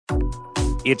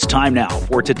It's time now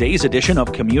for today's edition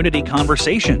of Community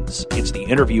Conversations. It's the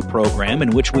interview program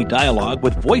in which we dialogue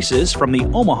with voices from the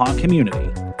Omaha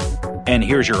community. And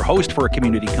here's your host for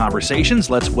Community Conversations.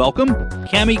 Let's welcome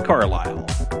Cammie Carlisle.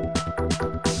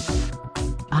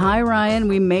 Hi, Ryan.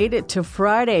 We made it to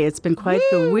Friday. It's been quite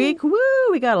the week. Woo!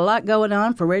 We got a lot going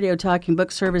on for Radio Talking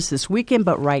Book Service this weekend.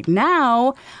 But right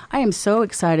now, I am so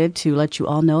excited to let you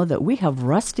all know that we have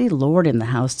Rusty Lord in the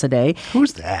house today.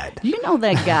 Who's that? You know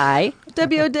that guy.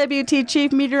 WOWT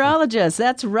Chief Meteorologist.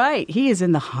 That's right. He is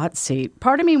in the hot seat.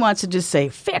 Part of me wants to just say,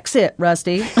 fix it,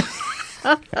 Rusty.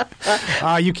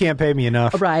 You can't pay me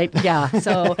enough. Right, yeah.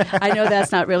 So I know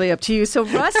that's not really up to you. So,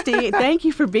 Rusty, thank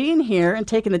you for being here and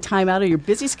taking the time out of your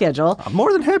busy schedule. I'm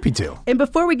more than happy to. And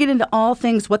before we get into all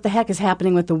things, what the heck is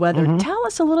happening with the weather, tell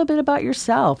us a little bit about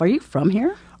yourself. Are you from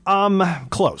here?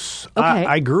 Close. Okay.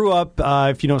 I grew up,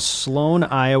 if you know Sloan,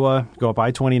 Iowa, go up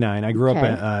I-29. I grew up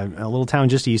in a little town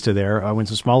just east of there. I went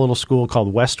to a small little school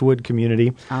called Westwood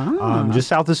Community, just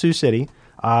south of Sioux City.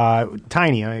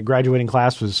 Tiny. Graduating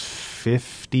class was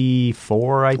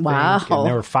 54, I think. Wow. And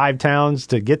there were 5 towns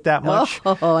to get that much.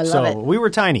 Oh, I love it. So we were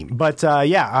tiny. But,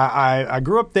 I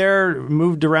grew up there,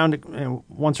 moved around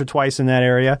once or twice in that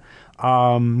area,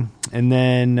 and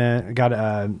then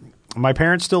got my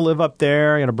parents still live up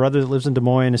there. I got a brother that lives in Des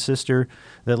Moines, a sister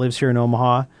that lives here in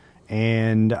Omaha.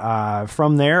 And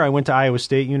from there, I went to Iowa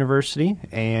State University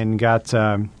and got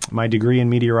my degree in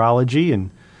meteorology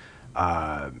and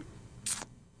had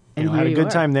a good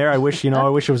time there. I wish,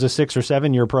 it was a 6 or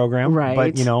 7 year program. Right.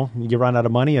 But, you run out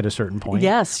of money at a certain point.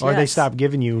 Yes, Or they stop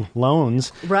giving you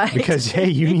loans. Right. Because, hey,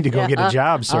 you need to go get a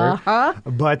job, sir.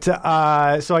 But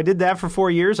so I did that for 4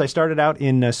 years. I started out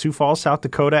in Sioux Falls, South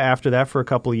Dakota after that for a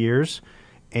couple of years.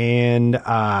 And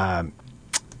I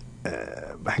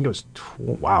think it was,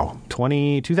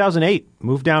 2008,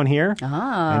 moved down here.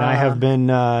 And I have been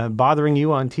bothering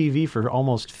you on TV for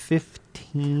almost 15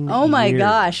 Oh, my years.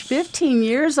 gosh, 15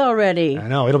 years already. I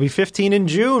know. It'll be 15 in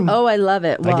June. Oh, I love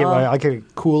it. Wow. I get a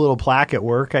cool little plaque at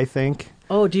work, I think.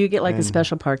 Oh, do you get like a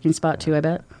special parking spot too, I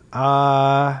bet?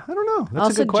 I don't know.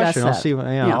 That's a good question. I'll see.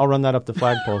 I'll run that up the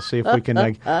flagpole, see if we can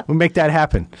we'll make that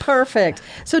happen. Perfect.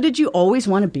 So did you always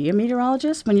want to be a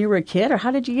meteorologist when you were a kid, or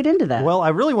how did you get into that? Well, I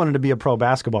really wanted to be a pro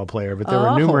basketball player, but there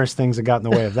were numerous things that got in the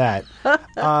way of that.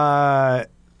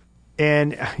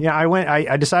 And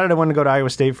I decided I wanted to go to Iowa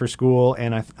State for school,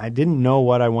 and I didn't know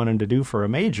what I wanted to do for a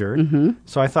major.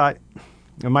 So I thought,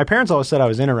 my parents always said I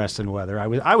was interested in weather.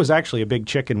 I was actually a big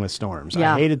chicken with storms.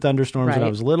 Yeah. I hated thunderstorms when I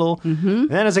was little. And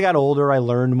then as I got older, I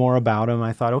learned more about them.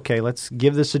 I thought, okay, let's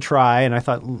give this a try. And I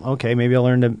thought, okay, maybe I'll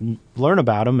learn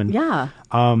about them. And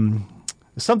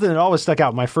something that always stuck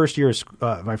out my first year,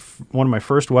 one of my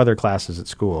first weather classes at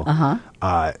school.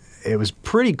 It was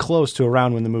pretty close to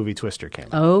around when the movie Twister came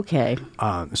out. Okay.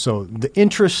 So the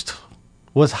interest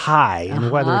was high in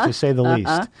weather, to say the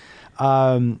least.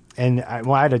 And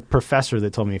I had a professor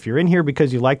that told me, if you're in here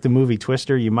because you like the movie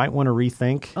Twister, you might want to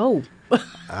rethink. Oh.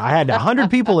 I had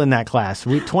 100 people in that class.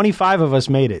 25 of us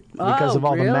made it because of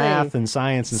all the math and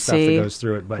science and stuff that goes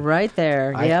through it. But right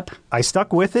there, yep. I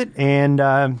stuck with it, and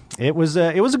it was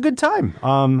a good time.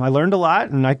 I learned a lot,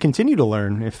 and I continue to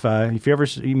learn. If you ever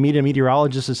meet a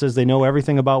meteorologist that says they know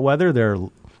everything about weather, they're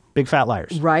big fat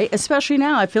liars. Right, especially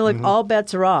now. I feel like all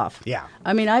bets are off. Yeah.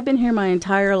 I mean, I've been here my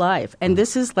entire life, and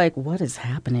this is like, what is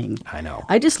happening? I know.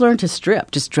 I just learned to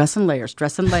strip, just dress in layers.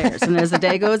 And as the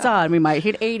day goes on, we might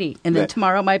hit 80, and then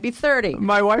tomorrow it might be 30.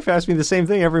 My wife asks me the same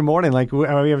thing every morning. Like, we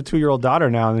have a 2-year-old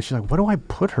daughter now, and she's like, what do I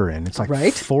put her in? It's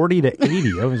like 40 to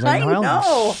 80. I was like, I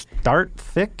know. Start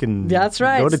thick and that's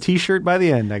right. Go to T-shirt by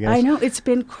the end, I guess. I know. It's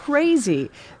been crazy.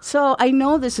 So I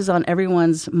know this is on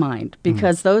everyone's mind,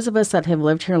 because those of us that have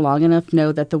lived here long enough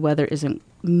know that the weather isn't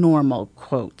normal,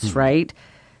 quotes, right?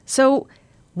 So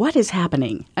what is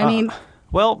happening? I mean...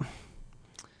 Well,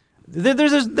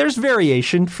 there's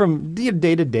variation from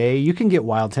day to day. You can get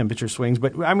wild temperature swings,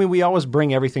 but I mean, we always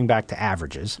bring everything back to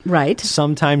averages. Right.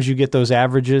 Sometimes you get those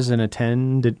averages in a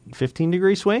 10 to 15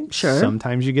 degree swing. Sure.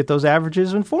 Sometimes you get those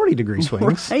averages in 40 degree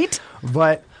swings. Right.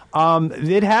 But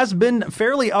it has been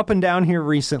fairly up and down here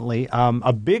recently.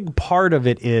 A big part of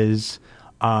it is,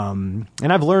 and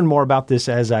I've learned more about this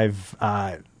as I've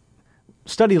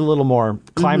studied a little more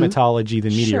climatology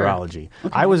than meteorology.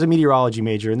 Okay. I was a meteorology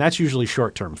major, and that's usually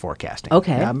short-term forecasting.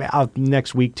 Okay.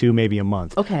 Next week, too, maybe a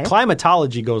month. Okay.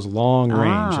 Climatology goes long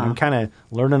range, and I'm kind of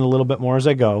learning a little bit more as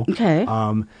I go. Okay.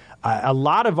 A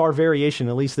lot of our variation,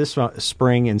 at least this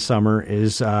spring and summer,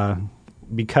 is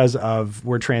because of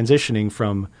we're transitioning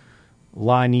from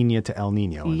La Nina to El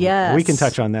Nino. And yes. we can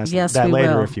touch on that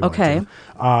later will. if you want to.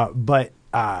 But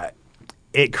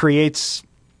it creates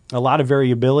a lot of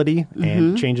variability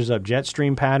and changes up jet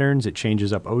stream patterns. It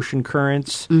changes up ocean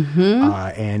currents,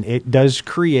 and it does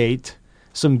create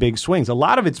some big swings. A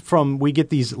lot of it's from, we get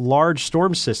these large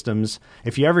storm systems.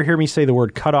 If you ever hear me say the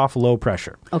word cut off low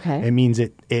pressure, it means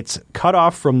it's cut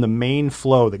off from the main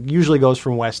flow that usually goes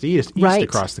from west to east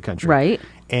across the country. Right.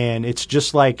 And it's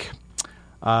just like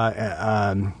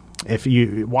if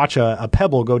you watch a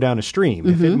pebble go down a stream,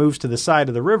 if it moves to the side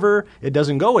of the river, it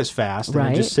doesn't go as fast,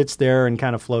 and it just sits there and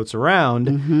kind of floats around,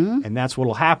 and that's what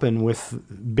will happen with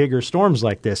bigger storms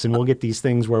like this. And we'll get these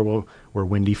things where we're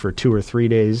windy for 2 or 3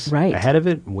 days ahead of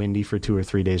it, windy for 2 or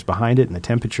 3 days behind it, and the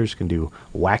temperatures can do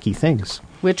wacky things.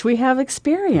 Which we have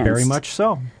experienced. Very much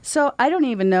so. So I don't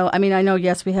even know. I mean, I know,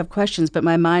 yes, we have questions, but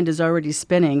my mind is already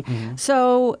spinning.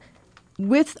 So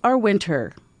with our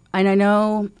winter, and I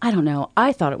don't know,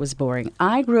 I thought it was boring.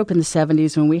 I grew up in the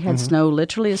 70s when we had snow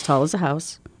literally as tall as a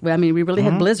house. I mean, we really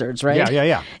had blizzards, right?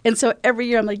 Yeah. And so every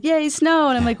year I'm like, yay, snow.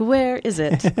 And I'm like, where is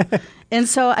it? And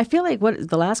so I feel like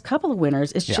the last couple of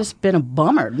winters, it's just been a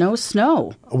bummer. No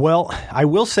snow. Well, I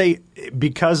will say,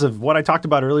 because of what I talked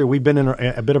about earlier, we've been in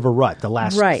a bit of a rut. The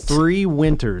last 3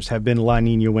 winters have been La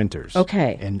Nina winters.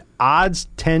 Okay. And odds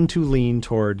tend to lean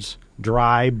towards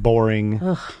dry,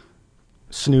 boring,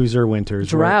 snoozer winters.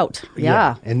 Drought,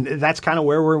 yeah. And that's kind of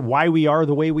why we are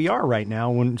the way we are right now,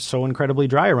 when it's so incredibly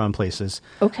dry around places.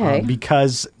 Okay.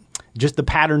 Because just the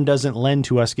pattern doesn't lend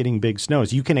to us getting big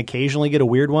snows. You can occasionally get a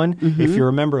weird one. If you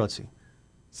remember, let's see,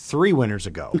 3 winters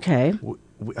ago. Okay.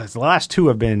 The last 2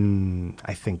 have been,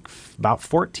 I think, about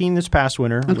 14 this past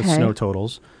winter with snow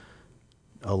totals.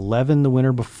 11 the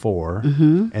winter before,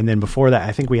 and then before that,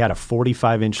 I think we had a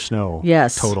 45-inch snow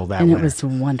total that winter. And it was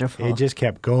wonderful. It just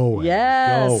kept going.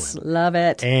 Yes, love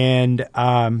it. And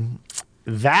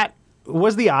that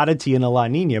was the oddity in a La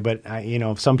Nina, but,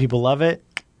 some people love it.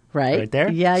 Right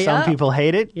there. Yeah. Some people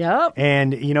hate it. Yep.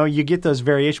 And, you get those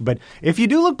variations. But if you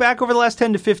do look back over the last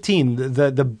 10 to 15,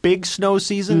 the big snow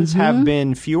seasons have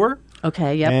been fewer.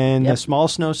 Okay, yep. And the small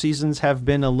snow seasons have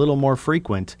been a little more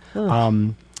frequent.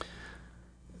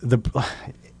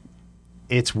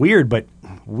 It's weird, but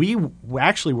we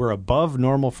actually were above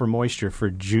normal for moisture for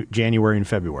January and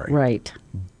February. Right.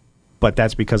 But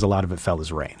that's because a lot of it fell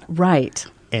as rain. Right.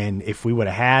 And if we would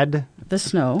have had the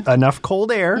snow, enough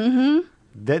cold air,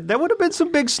 that would have been some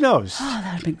big snows. Oh, that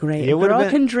would have been great. Girl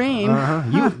can dream.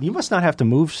 You must not have to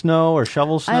to snow or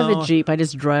shovel snow. I have a Jeep. I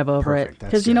just drive over it.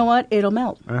 Because you know what? It'll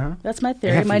melt. That's my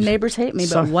theory. My neighbors hate me,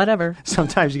 but whatever.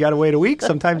 Sometimes you got to wait a week.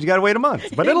 Sometimes you got to wait a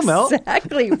month. But it'll melt.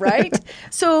 Exactly, right?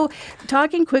 So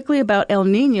talking quickly about El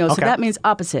Nino, so that means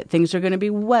opposite. Things are going to be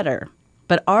wetter.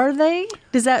 But are they?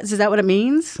 Is that what it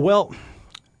means? Well,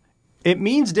 it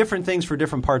means different things for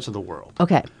different parts of the world.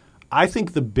 Okay. I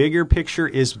think the bigger picture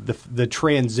is the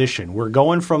transition. We're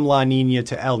going from La Nina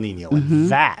to El Nino. And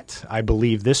that, I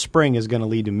believe, this spring is going to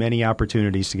lead to many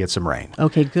opportunities to get some rain.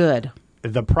 Okay, good.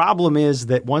 The problem is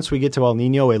that once we get to El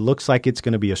Nino, it looks like it's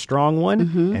going to be a strong one.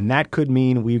 And that could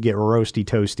mean we get roasty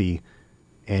toasty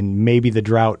and maybe the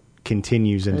drought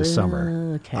continues into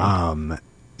summer. Okay.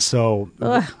 So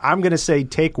I'm going to say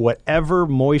take whatever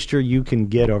moisture you can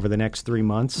get over the next 3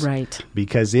 months. Right.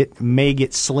 Because it may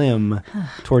get slim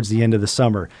towards the end of the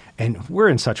summer. And we're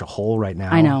in such a hole right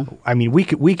now. I know. I mean, we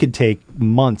could take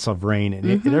months of rain,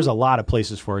 and there's a lot of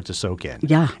places for it to soak in.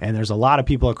 Yeah. And there's a lot of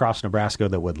people across Nebraska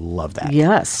that would love that.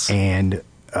 Yes. And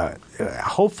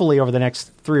hopefully over the next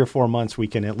 3 or 4 months, we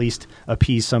can at least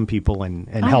appease some people and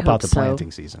help out the planting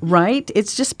season. Right?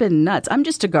 It's just been nuts. I'm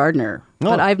just a gardener,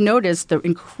 but I've noticed the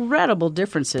incredible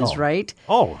differences, right?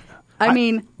 I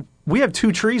mean, we have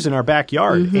 2 trees in our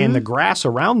backyard, and the grass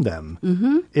around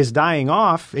them is dying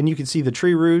off, and you can see the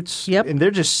tree roots, and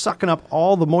they're just sucking up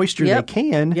all the moisture they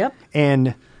can.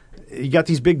 And you got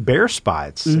these big bare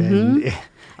spots, and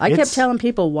I kept telling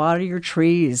people, water your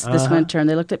trees this winter, and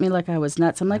they looked at me like I was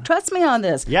nuts. I'm like, trust me on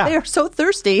this. Yeah. They are so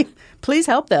thirsty. Please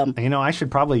help them. I should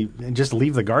probably just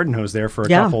leave the garden hose there for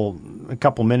a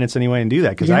couple minutes anyway and do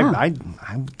that, because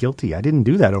I'm guilty. I didn't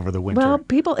do that over the winter. Well,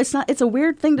 people, it's a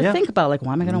weird thing to think about. Like,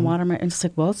 why am I going to water my? And it's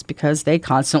like, well, it's because they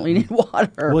constantly need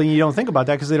water. Well, you don't think about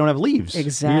that because they don't have leaves.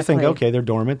 Exactly. You think, okay, they're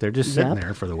dormant. They're just sitting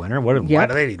there for the winter. Why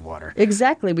do they need water?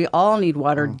 Exactly. We all need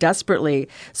water desperately.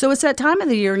 So it's that time of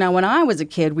the year now. When I was a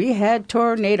kid, we had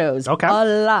tornadoes a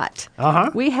lot.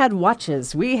 We had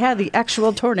watches. We had the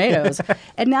actual tornadoes.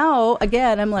 And now,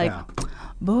 again, I'm like,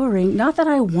 boring. Not that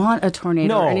I want a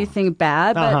tornado or anything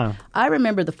bad, but I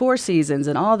remember the 4 seasons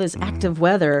and all this active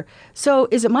weather. So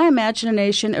is it my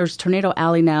imagination, or is Tornado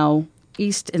Alley now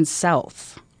east and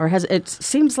south? Or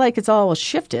seems like it's all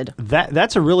shifted?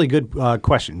 That's a really good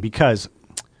question, because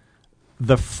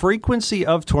The frequency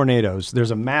of tornadoes, there's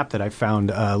a map that I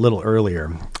found a little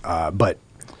earlier, but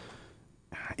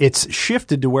it's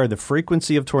shifted to where the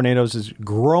frequency of tornadoes has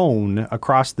grown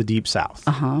across the Deep South.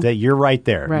 That you're right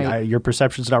there. Right. Your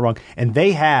perception's not wrong. And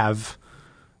they have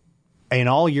an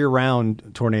all year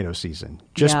round tornado season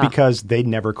just because they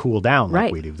never cool down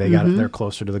like we do. They got they're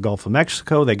closer to the Gulf of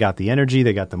Mexico. They got the energy.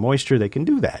 They got the moisture. They can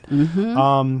do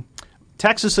that.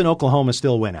 Texas and Oklahoma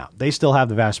still win out. They still have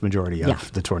the vast majority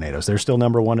of the tornadoes. They're still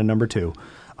number 1 and number 2.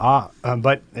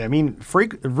 But I mean,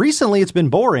 recently it's been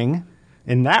boring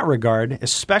in that regard,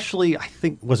 especially, I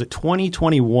think, was it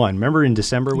 2021? Remember in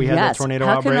December we had that tornado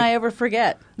outbreak? How can I ever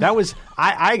forget? That was,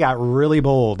 I got really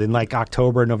bold in like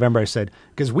October, November, I said,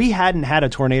 because we hadn't had a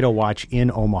tornado watch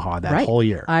in Omaha that whole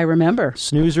year. I remember.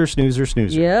 Snoozer.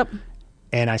 Yep.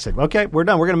 And I said, okay, we're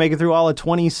done. We're going to make it through all of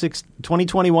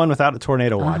 2021 without a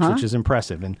tornado watch, which is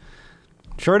impressive. And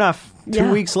sure enough,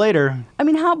 2 weeks later. I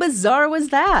mean, how bizarre was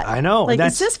that? I know. Like,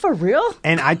 is this for real?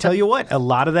 And I tell you what, a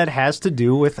lot of that has to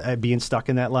do with being stuck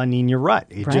in that La Nina rut.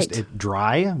 It's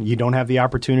dry. You don't have the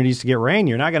opportunities to get rain.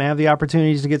 You're not going to have the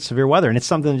opportunities to get severe weather. And it's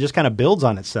something that just kind of builds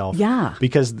on itself. Yeah.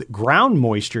 Because the ground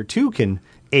moisture, too, can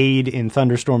aid in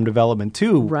thunderstorm development,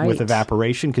 too, with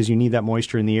evaporation, because you need that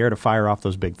moisture in the air to fire off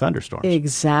those big thunderstorms.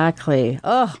 Exactly.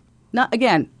 Oh, not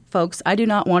again. Folks, I do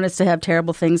not want us to have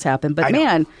terrible things happen, but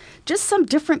man, just some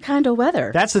different kind of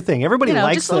weather. That's the thing. Everybody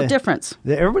likes just a little difference.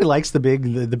 Everybody likes the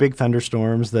big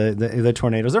thunderstorms, the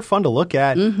tornadoes. They're fun to look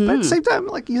at, but at the same time,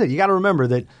 like you said, you got to remember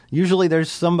that usually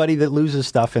there's somebody that loses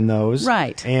stuff in those,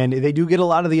 right? And they do get a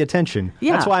lot of the attention.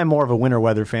 Yeah. That's why I'm more of a winter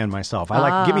weather fan myself. I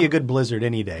like give me a good blizzard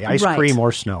any day, ice cream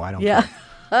or snow. I don't care.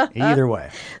 Either way.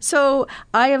 So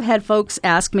I have had folks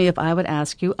ask me if I would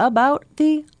ask you about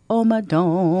the Oma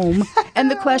Dome.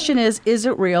 And the question is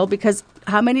it real? Because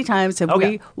how many times have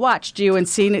we watched you and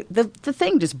seen it, the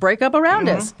thing just break up around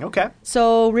us? Okay.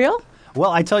 So real?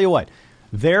 Well, I tell you what,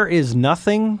 there is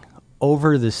nothing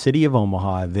over the city of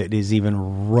Omaha that is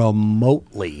even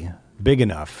remotely big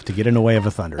enough to get in the way of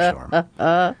a thunderstorm.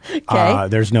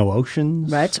 There's no oceans.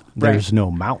 Right. There's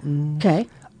no mountains. Okay.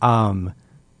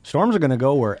 Storms are going to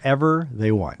go wherever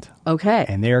they want. Okay.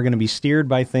 And they are going to be steered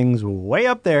by things way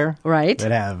up there. Right.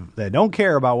 That don't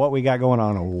care about what we got going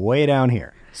on way down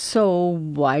here. So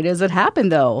why does it happen,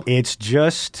 though? It's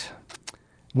just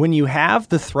when you have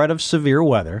the threat of severe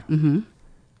weather,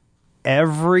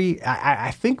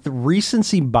 I think the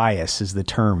recency bias is the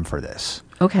term for this.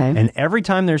 Okay. And every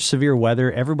time there's severe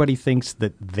weather, everybody thinks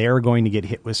that they're going to get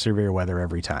hit with severe weather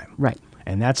every time. Right.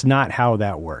 And that's not how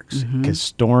that works, because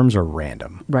storms are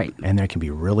random. Right. And they can be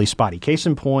really spotty. Case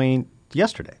in point,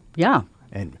 yesterday. Yeah.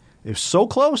 And it was so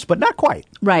close, but not quite.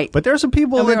 Right. But there's some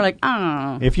people and that they're like,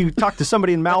 oh. If you talk to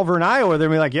somebody in Malvern, Iowa,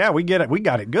 they'll be like, yeah, we get it. We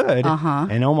got it good.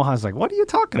 And Omaha's like, what are you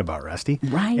talking about, Rusty?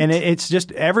 Right. And it's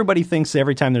just everybody thinks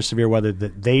every time there's severe weather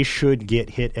that they should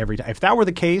get hit every time. If that were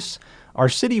the case, our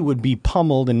city would be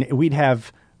pummeled and we'd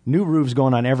have new roofs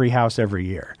going on every house every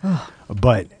year.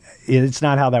 But it's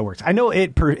not how that works. I know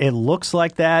it looks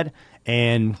like that,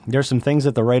 and there's some things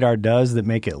that the radar does that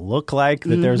make it look like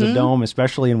that there's a dome,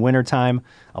 especially in wintertime.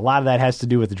 A lot of that has to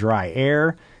do with dry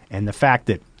air and the fact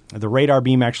that the radar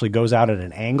beam actually goes out at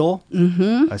an angle.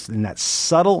 And that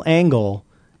subtle angle,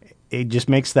 it just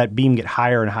makes that beam get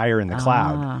higher and higher in the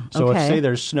cloud. So if, say,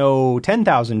 there's snow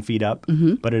 10,000 feet up,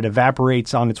 but it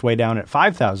evaporates on its way down at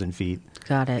 5,000 feet,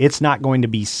 got it. It's not going to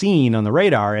be seen on the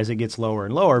radar as it gets lower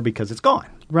and lower because it's gone.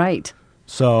 Right.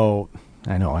 So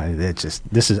I know I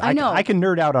can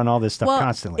nerd out on all this stuff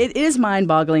constantly. It is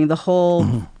mind-boggling, the whole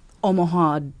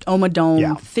Oma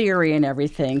Dome theory and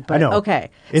everything. But I know. Okay.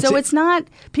 It's not,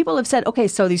 people have said, okay,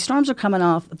 so these storms are coming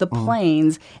off the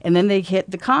plains and then they hit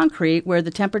the concrete where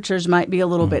the temperatures might be a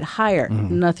little bit higher.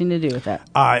 Nothing to do with that.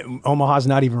 Omaha's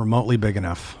not even remotely big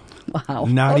enough. Wow.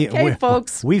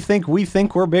 Folks. We think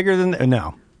we're bigger than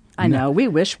no. I know. We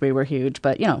wish we were huge,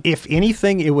 but if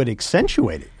anything, it would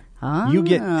accentuate it. You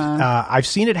get. I've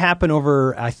seen it happen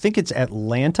over. I think it's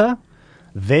Atlanta.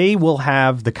 They will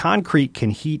have the concrete can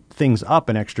heat things up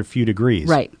an extra few degrees.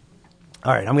 Right.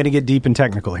 All right. I'm going to get deep and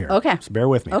technical here. Okay. So bear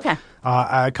with me. Okay.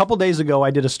 A couple days ago,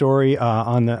 I did a story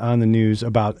on the news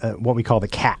about what we call the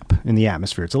cap in the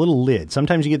atmosphere. It's a little lid.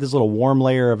 Sometimes you get this little warm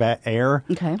layer of air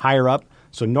higher up.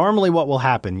 So normally what will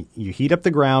happen, you heat up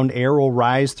the ground, air will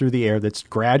rise through the air that's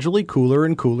gradually cooler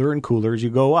and cooler and cooler as you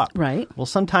go up. Right. Well,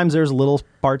 sometimes there's little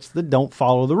parts that don't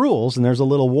follow the rules, and there's a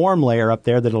little warm layer up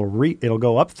there that'll it'll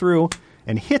go up through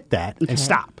and hit that and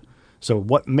stop. So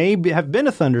what may have been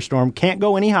a thunderstorm can't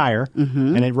go any higher,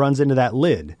 and it runs into that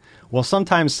lid. Well,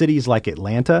 sometimes cities like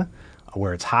Atlanta,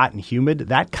 where it's hot and humid,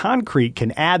 that concrete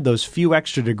can add those few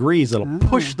extra degrees that'll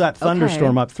push that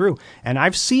thunderstorm up through. And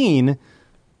I've seen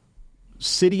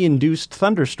city-induced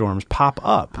thunderstorms pop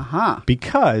up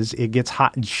because it gets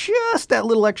hot, just that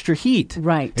little extra heat.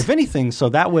 Right. If anything, so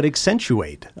that would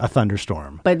accentuate a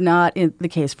thunderstorm. But not in the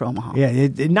case for Omaha. Yeah,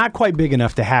 not quite big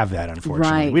enough to have that,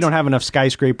 unfortunately. Right. We don't have enough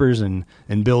skyscrapers and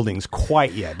buildings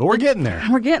quite yet, but we're getting there.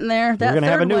 We're getting there. We're going to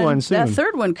have a new one soon. That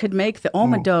third one could make the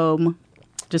Oma Dome.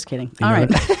 Just kidding. All right.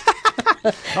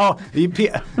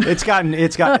 It's got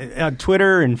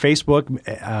Twitter and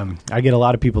Facebook. I get a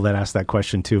lot of people that ask that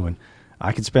question too, and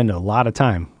I could spend a lot of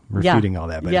time refuting all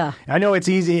that. But I know it's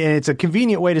easy, and it's a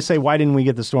convenient way to say, why didn't we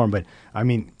get the storm? But, I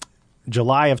mean,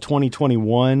 July of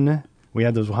 2021, we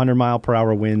had those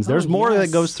 100-mile-per-hour winds. There's more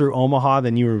that goes through Omaha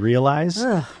than you realize,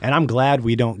 and I'm glad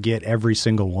we don't get every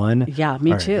single one. Yeah,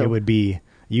 me too. It would be...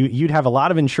 You'd have a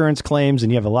lot of insurance claims,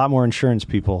 and you have a lot more insurance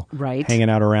people hanging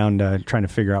out around trying to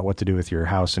figure out what to do with your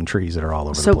house and trees that are all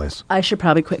over the place. So I should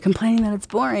probably quit complaining that it's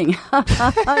boring.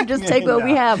 Just take what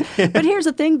we have. But here's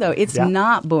the thing, though. It's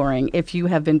not boring if you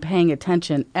have been paying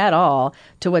attention at all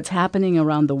to what's happening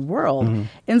around the world. Mm-hmm.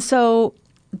 And so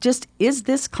just is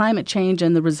this climate change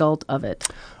and the result of it?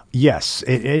 Yes.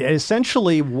 It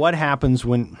essentially, what happens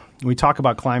when we talk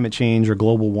about climate change or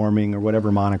global warming or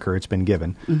whatever moniker it's been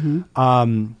given,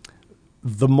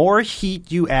 the more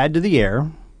heat you add to the air,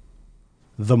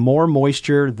 the more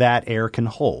moisture that air can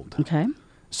hold. Okay.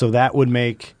 So that would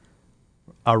make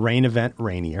a rain event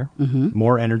rainier,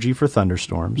 more energy for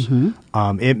thunderstorms.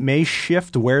 It may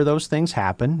shift where those things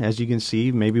happen, as you can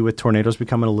see, maybe with tornadoes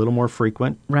becoming a little more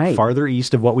frequent, farther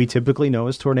east of what we typically know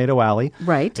as Tornado Alley.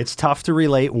 Right. It's tough to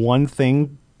relate one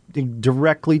thing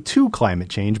directly to climate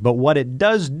change, but what it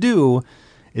does do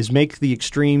is make the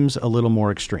extremes a little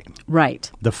more extreme. Right.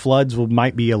 The floods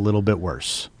might be a little bit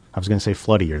worse. I was going to say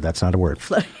floodier. That's not a word.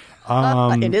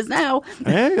 It is now.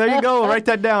 Hey, there you go. Write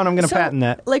that down. I'm going to patent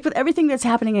that. Like with everything that's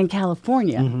happening in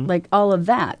California, like all of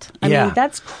that. I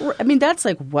mean, that's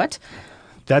like what?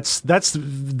 That's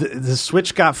the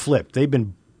switch got flipped. They've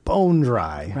been bone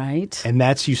dry. Right. And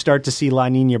you start to see La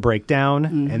Nina break down,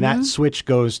 and that switch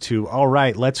goes to, all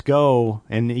right, let's go.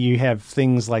 And you have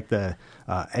things like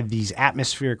these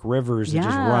atmospheric rivers that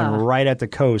just run right at the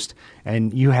coast.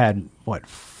 And you had,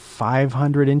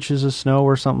 500 inches of snow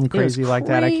or something crazy like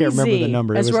that. I can't remember the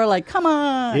number. As we're like, come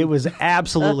on. It was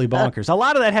absolutely bonkers. A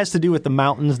lot of that has to do with the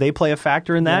mountains. They play a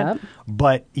factor in that. Yep.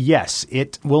 But yes,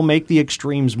 it will make the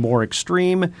extremes more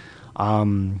extreme.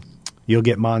 You'll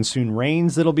get monsoon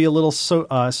rains that'll be a little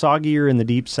soggier in the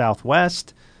deep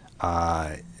southwest.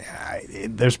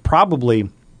 There's probably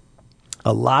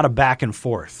a lot of back and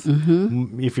forth.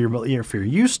 If you're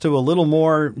used to a little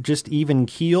more just even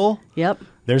keel,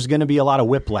 there's going to be a lot of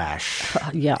whiplash.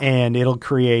 And it'll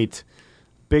create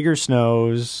bigger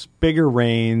snows, bigger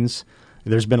rains.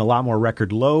 There's been a lot more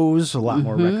record lows, a lot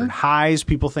more record highs.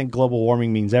 People think global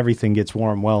warming means everything gets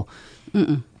warm. Well,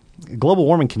 global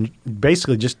warming can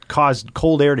basically just cause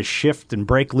cold air to shift and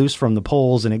break loose from the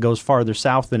poles, and it goes farther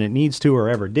south than it needs to or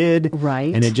ever did.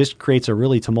 Right. And it just creates a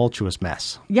really tumultuous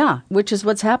mess. Yeah, which is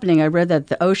what's happening. I read that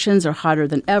the oceans are hotter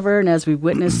than ever, and as we've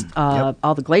witnessed,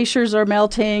 all the glaciers are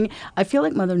melting. I feel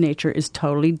like Mother Nature is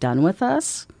totally done with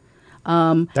us.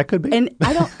 That could be. And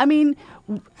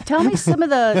tell me some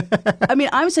of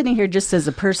I'm sitting here just as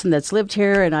a person that's lived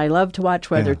here, and I love to watch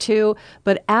weather too.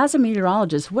 But as a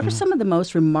meteorologist, what are some of the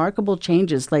most remarkable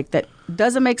changes, like that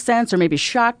doesn't make sense or maybe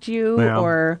shocked you?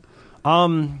 Or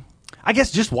I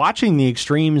guess just watching the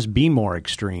extremes be more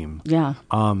extreme. Yeah.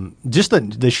 Just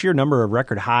the sheer number of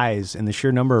record highs and the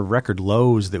sheer number of record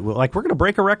lows that we're going to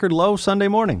break a record low Sunday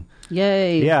morning.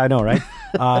 Yay. Yeah, I know, right?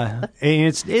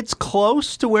 And it's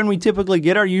close to when we typically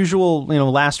get our usual,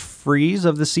 last freeze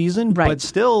of the season. Right. But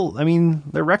still, I mean,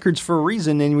 they're records for a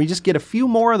reason, and we just get a few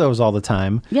more of those all the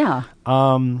time. Yeah.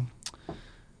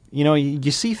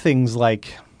 You see things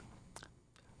like,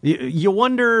 you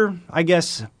wonder, I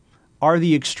guess, are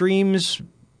the extremes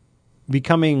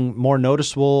becoming more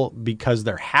noticeable because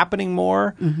they're happening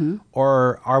more,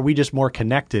 or are we just more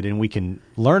connected and we can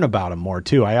learn about them more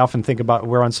too? I often think about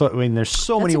there's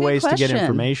so many ways to get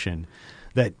information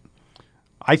that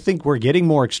I think we're getting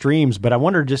more extremes, but I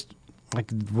wonder just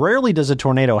rarely does a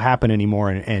tornado happen anymore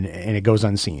and it goes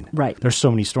unseen. Right. There's so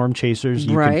many storm chasers.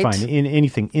 You can find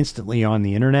anything instantly on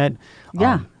the internet.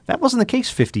 Yeah. That wasn't the case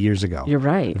 50 years ago. You're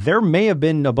right. There may have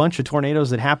been a bunch of tornadoes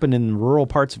that happened in rural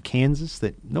parts of Kansas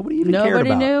that nobody even cared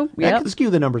about. Nobody knew. That could skew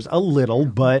the numbers a little,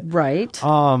 but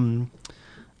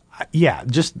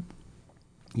just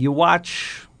you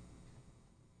watch,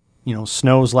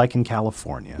 snows like in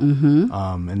California,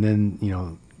 and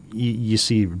then you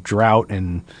see drought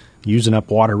and using up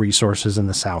water resources in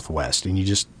the Southwest. And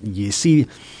you see,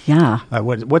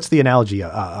 what's the analogy?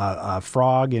 A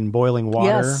frog in boiling water.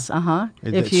 Yes,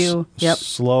 If you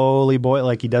slowly boil,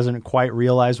 like he doesn't quite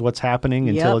realize what's happening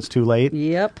until it's too late.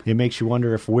 Yep. It makes you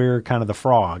wonder if we're kind of the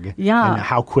frog. Yeah. And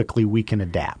how quickly we can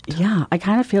adapt. Yeah, I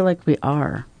kind of feel like we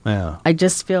are. Yeah. I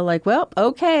just feel like, well,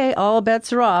 okay, all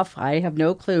bets are off. I have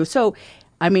no clue. So,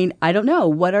 I mean, I don't know.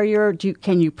 What are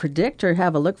can you predict or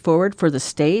have a look forward for the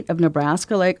state of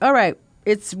Nebraska? Like, all right,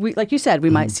 like you said, we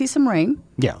might see some rain.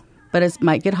 Yeah. But it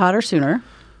might get hotter sooner.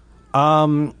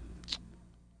 As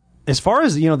far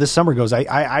as, this summer goes,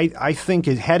 I think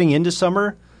heading into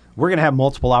summer, we're going to have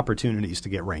multiple opportunities to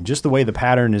get rain, just the way the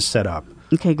pattern is set up.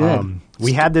 Okay, good.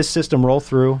 We had this system roll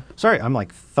through. Sorry, I'm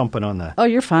like thumping on the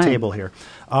you're fine. Table here.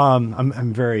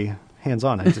 I'm very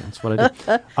hands-on. That's what I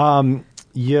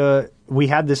do. We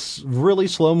had this really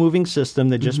slow-moving system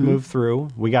that just moved through.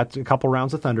 We got a couple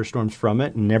rounds of thunderstorms from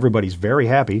it, and everybody's very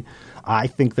happy. I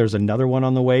think there's another one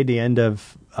on the way the end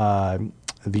of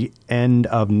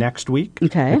next week.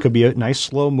 Okay. It could be a nice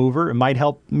slow mover. It might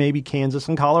help maybe Kansas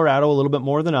and Colorado a little bit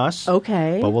more than us.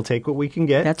 Okay. But we'll take what we can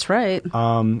get. That's right.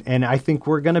 And I think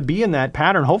we're going to be in that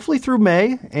pattern hopefully through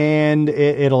May, and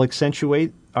it'll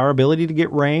accentuate our ability to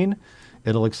get rain.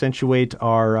 It'll accentuate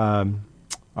our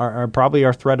probably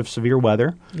our threat of severe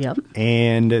weather. Yep.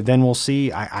 And then we'll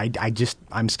see.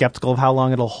 I'm skeptical of how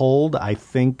long it'll hold. I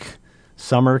think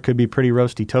summer could be pretty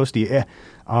roasty toasty.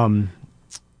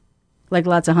 Like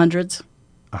lots of hundreds?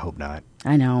 I hope not.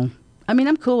 I know. I mean,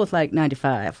 I'm cool with like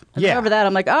 95. Yeah. Over that,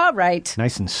 I'm like, all right.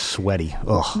 Nice and sweaty.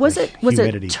 Ugh, was it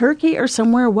humidity. Turkey or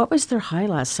somewhere? What was their high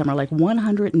last summer? Like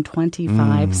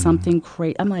 125, something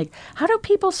crazy. I'm like, how do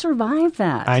people survive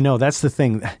that? I know. That's the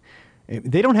thing.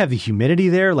 They don't have the humidity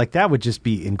there. Like, that would just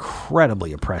be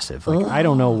incredibly oppressive. Like, I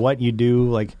don't know what you do.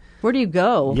 Like, where do you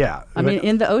go? Yeah. I mean,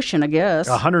 in the ocean, I guess.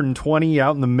 120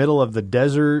 out in the middle of the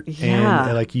desert. Yeah.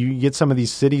 And like you get some of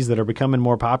these cities that are becoming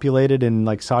more populated in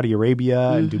like Saudi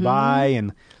Arabia and Dubai.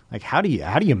 And like, how do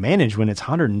you manage when it's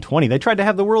 120? They tried to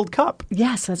have the World Cup.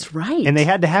 Yes, that's right. And they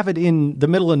had to have it in the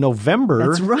middle of November.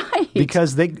 That's right.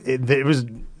 Because they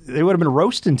would have been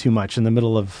roasting too much in the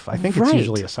middle of, I think it's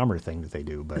usually a summer thing that they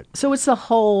do. But so it's the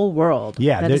whole world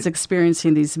that is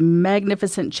experiencing these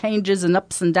magnificent changes and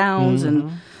ups and downs.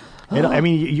 And I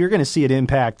mean, you're going to see it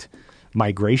impact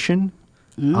migration.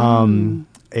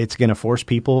 It's going to force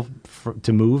people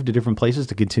to move to different places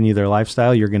to continue their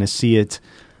lifestyle. You're going to see it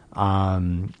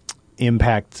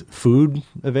impact food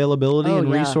availability and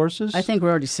resources. I think we're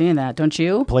already seeing that, don't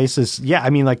you? Places, I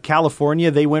mean, like California,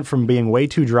 they went from being way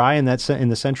too dry in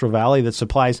the Central Valley that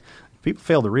supplies. People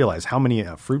fail to realize how many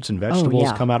fruits and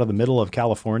vegetables come out of the middle of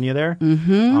California there.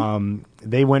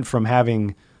 They went from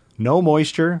having no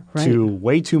moisture to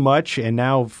way too much, and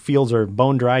now fields are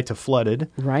bone dry to flooded.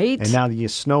 Right. And now you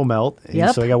snow melt,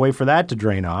 and so you got to wait for that to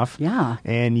drain off. Yeah.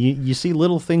 And you see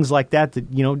little things like that,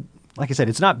 like I said,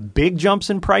 it's not big jumps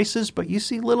in prices, but you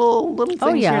see little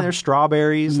things here. There's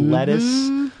strawberries, lettuce.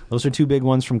 Those are two big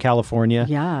ones from California.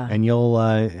 Yeah. And you'll,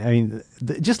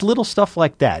 just little stuff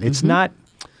like that. It's not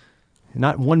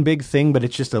one big thing, but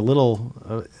it's just a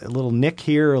little nick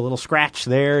here, a little scratch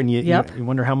there, and you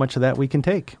wonder how much of that we can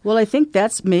take. Well, I think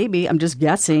that's I'm just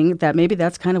guessing, that maybe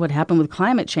that's kind of what happened with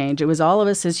climate change. It was all of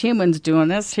us as humans doing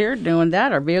this here, doing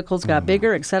that. Our vehicles got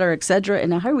bigger, et cetera, and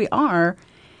now here we are.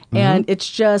 And it's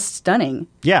just stunning.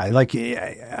 Yeah, like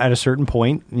at a certain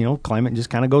point, climate just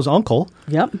kind of goes uncle.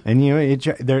 Yep. And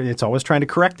it's always trying to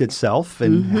correct itself.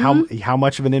 And how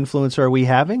much of an influence are we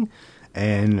having?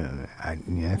 And I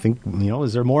think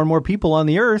as there are more and more people on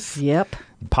the earth, the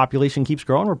population keeps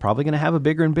growing. We're probably going to have a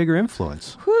bigger and bigger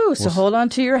influence. Whew, so hold on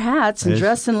to your hats and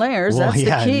dress in layers. That's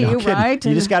the key, right?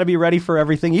 You just got to be ready for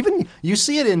everything. Even you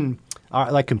see it in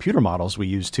like computer models we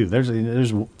use too.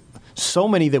 There's so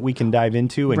many that we can dive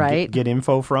into and get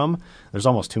info from. There's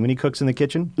almost too many cooks in the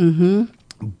kitchen.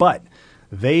 But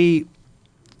they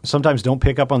sometimes don't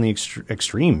pick up on the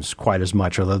extremes quite as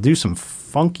much, or they'll do some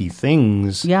funky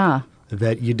things that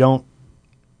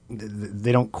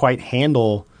they don't quite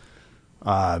handle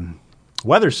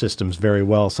weather systems very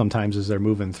well sometimes as they're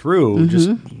moving through.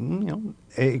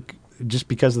 Just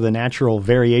because of the natural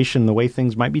variation, the way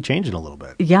things might be changing a little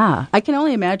bit. Yeah. I can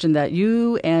only imagine that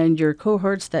you and your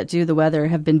cohorts that do the weather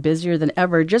have been busier than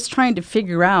ever just trying to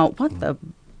figure out what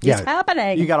is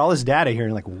happening. You got all this data here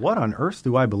and like, what on earth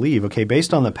do I believe? Okay,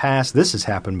 based on the past, this has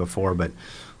happened before, but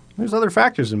there's other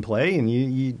factors in play,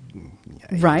 and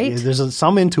there's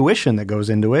some intuition that goes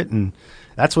into it, and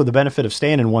that's what the benefit of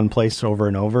staying in one place over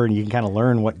and over, and you can kind of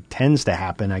learn what tends to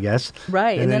happen, I guess.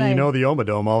 Right. And then the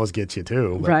Omadome always gets you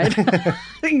too. But. Right.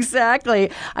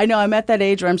 Exactly. I know I'm at that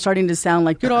age where I'm starting to sound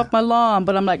like, get off my lawn.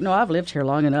 But I'm like, no, I've lived here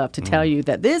long enough to tell you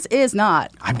that this is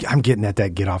not. I'm getting at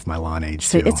that get off my lawn age,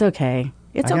 too. It's okay.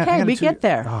 It's okay. We get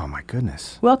there. Oh, my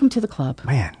goodness. Welcome to the club.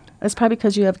 Man. That's probably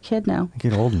because you have a kid now. I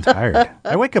get old and tired.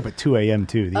 I wake up at 2 a.m.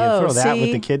 too. You throw that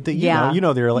with the kid thing. Yeah. You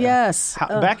know the early. Yes.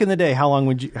 Back in the day, how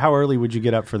early would you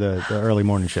get up for the early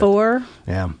morning shift? 4.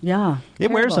 Yeah. Yeah.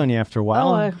 It wears on you after a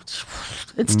while.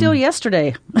 It's still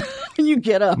yesterday when you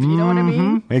get up. You know what I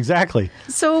mean? Exactly.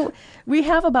 So we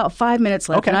have about 5 minutes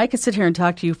left, and I could sit here and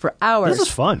talk to you for hours. This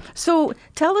is fun. So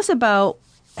tell us about,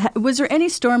 was there any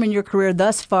storm in your career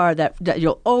thus far that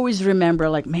you'll always remember,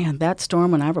 like, man, that storm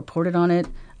when I reported on it?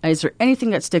 Is there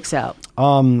anything that sticks out?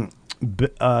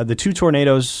 The 2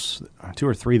 tornadoes, 2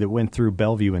 or 3 that went through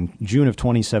Bellevue in June of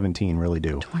 2017 really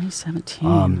do.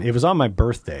 2017. It was on my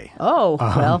birthday. Oh,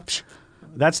 well.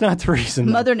 That's not the reason.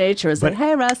 Mother Nature is like,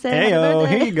 hey, Russ, hey-o,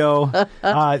 here you go.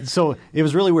 So it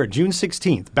was really weird. June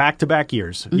 16th, back-to-back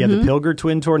years. You had the Pilger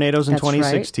twin tornadoes in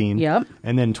 2016. Right. Yep.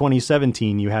 And then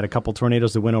 2017, you had a couple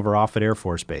tornadoes that went over Offutt Air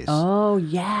Force Base. Oh,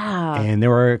 yeah. And there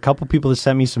were a couple people that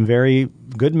sent me some very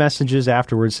good messages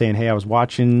afterwards saying, hey, I was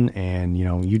watching, and,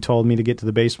 you told me to get to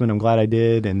the basement. I'm glad I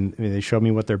did. And they showed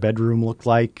me what their bedroom looked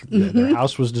like. Their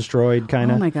house was destroyed,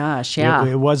 kind of. Oh, my gosh, yeah.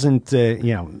 It wasn't,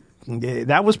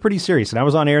 that was pretty serious, and I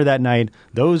was on air that night.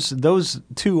 Those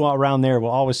 2 around there will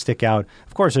always stick out.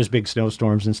 Of course, there's big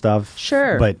snowstorms and stuff.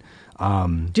 Sure, but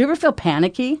do you ever feel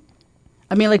panicky?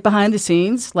 I mean, like behind the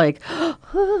scenes, like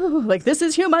this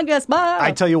is humongous. Blah.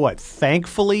 I tell you what,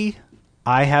 thankfully,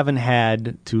 I haven't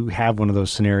had to have one of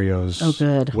those scenarios. Oh,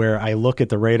 good. Where I look at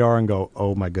the radar and go,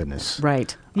 "Oh my goodness!"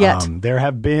 Right. Yet there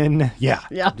have been,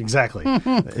 exactly.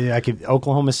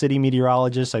 Oklahoma City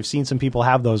meteorologists. I've seen some people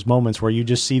have those moments where you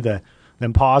just see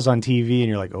them pause on TV and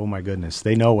you're like, "Oh my goodness!"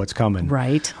 They know what's coming.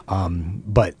 Right.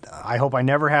 But I hope I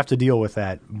never have to deal with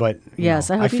that. But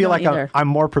yes, I feel like I'm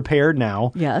more prepared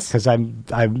now. Yes, because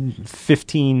I'm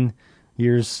 15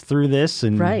 years through this,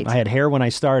 and right. I had hair when I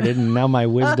started, and now my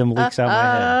wisdom leaks out my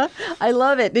head. I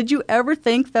love it. Did you ever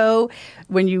think, though,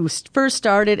 when you first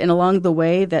started and along the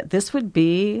way, that this would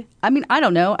be, I mean, I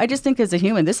don't know. I just think as a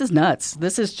human, this is nuts.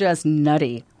 This is just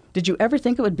nutty. Did you ever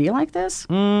think it would be like this?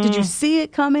 Did you see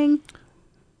it coming?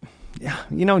 Yeah,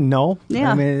 no.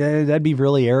 Yeah. I mean, that'd be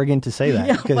really arrogant to say that.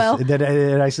 Yeah,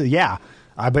 well. I said, yeah.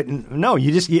 But no,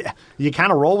 you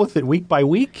kind of roll with it week by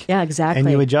week. Yeah, exactly.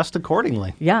 And you adjust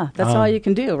accordingly. Yeah, that's all you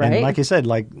can do, right? And like I said,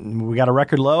 we got a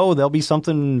record low. There'll be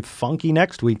something funky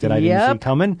next week that I didn't see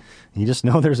coming. You just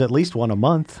know there's at least one a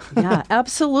month. Yeah,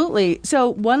 absolutely. So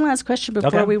one last question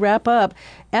before we wrap up.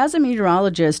 As a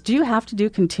meteorologist, do you have to do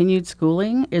continued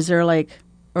schooling? Is there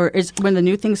or is when the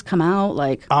new things come out,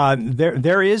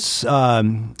 there is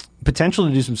potential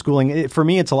to do some schooling. For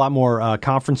me, it's a lot more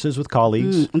conferences with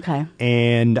colleagues. Okay.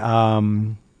 And,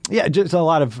 just a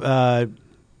lot of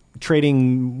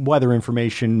trading weather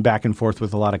information back and forth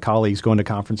with a lot of colleagues, going to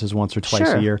conferences once or twice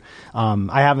a year.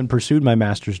 I haven't pursued my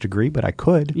master's degree, but I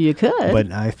could. You could.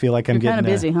 But I feel like I'm You're getting kind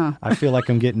of busy, huh? I feel like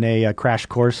I'm getting a crash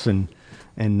course and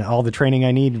all the training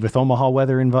I need with Omaha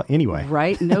weather anyway.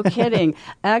 Right. No kidding.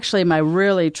 Actually, my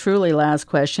really, truly last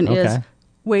question is,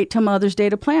 wait till Mother's Day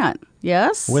to plant.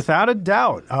 Yes? Without a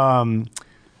doubt.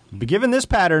 Given this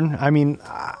pattern, I mean,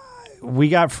 we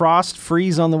got frost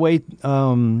freeze on the way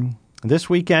this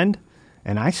weekend,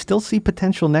 and I still see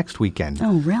potential next weekend.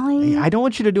 Oh, really? I don't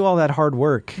want you to do all that hard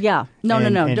work. Yeah. No.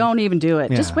 Don't even do it.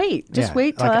 Yeah, just wait. Just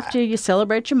wait till after you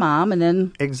celebrate your mom, and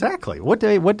then... Exactly. What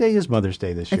day is Mother's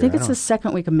Day this year? I think it's the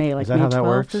second week of May, like is that May how that 12th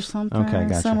works? or something. Okay,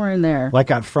 gotcha. Somewhere in there.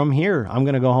 From here, I'm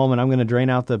going to go home and I'm going to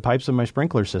drain out the pipes of my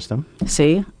sprinkler system.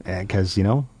 See? Because,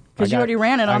 Because you already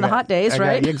ran it on the hot days,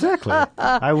 right? Exactly.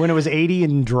 When it was 80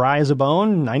 and dry as a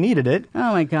bone, I needed it.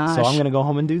 Oh, my gosh. So I'm going to go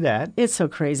home and do that. It's so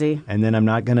crazy. And then I'm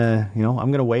not going to, I'm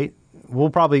going to wait. We'll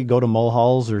probably go to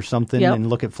Mulhall's or something and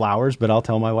look at flowers, but I'll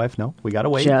tell my wife, no, we got to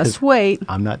wait. Just wait.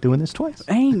 I'm not doing this twice.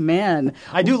 Amen.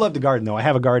 I do love the garden, though. I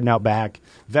have a garden out back,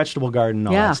 vegetable garden,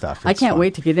 all that stuff. I can't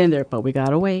wait to get in there, but we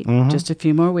got to wait just a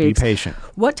few more weeks. Be patient.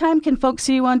 What time can folks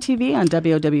see you on TV on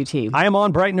WOWT? I am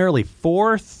on bright and early,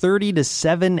 4:30 to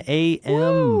 7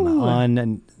 a.m.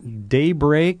 on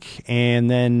Daybreak, and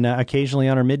then occasionally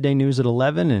on our midday news at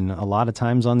 11, and a lot of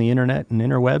times on the internet and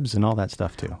interwebs and all that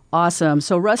stuff, too. Awesome.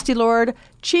 So, Rusty Lord,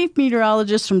 Chief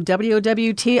Meteorologist from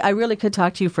WOWT. I really could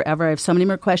talk to you forever. I have so many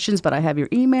more questions, but I have your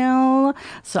email,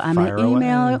 so I'm going to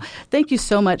email you. Thank you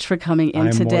so much for coming in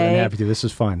today. I'm more than happy to. This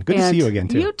is fun. Good to see you again,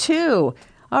 too. You, too.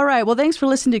 All right. Well, thanks for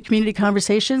listening to Community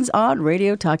Conversations on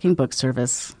Radio Talking Book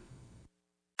Service.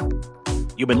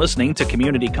 You've been listening to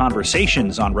Community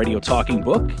Conversations on Radio Talking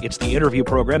Book. It's the interview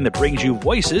program that brings you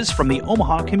voices from the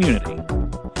Omaha community.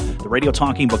 The Radio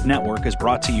Talking Book Network is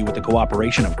brought to you with the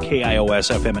cooperation of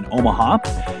KIOS-FM in Omaha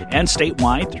and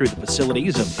statewide through the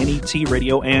facilities of NET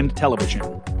Radio and Television.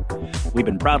 We've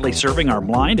been proudly serving our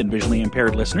blind and visually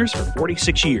impaired listeners for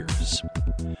 46 years.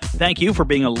 Thank you for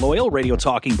being a loyal Radio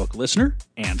Talking Book listener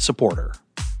and supporter.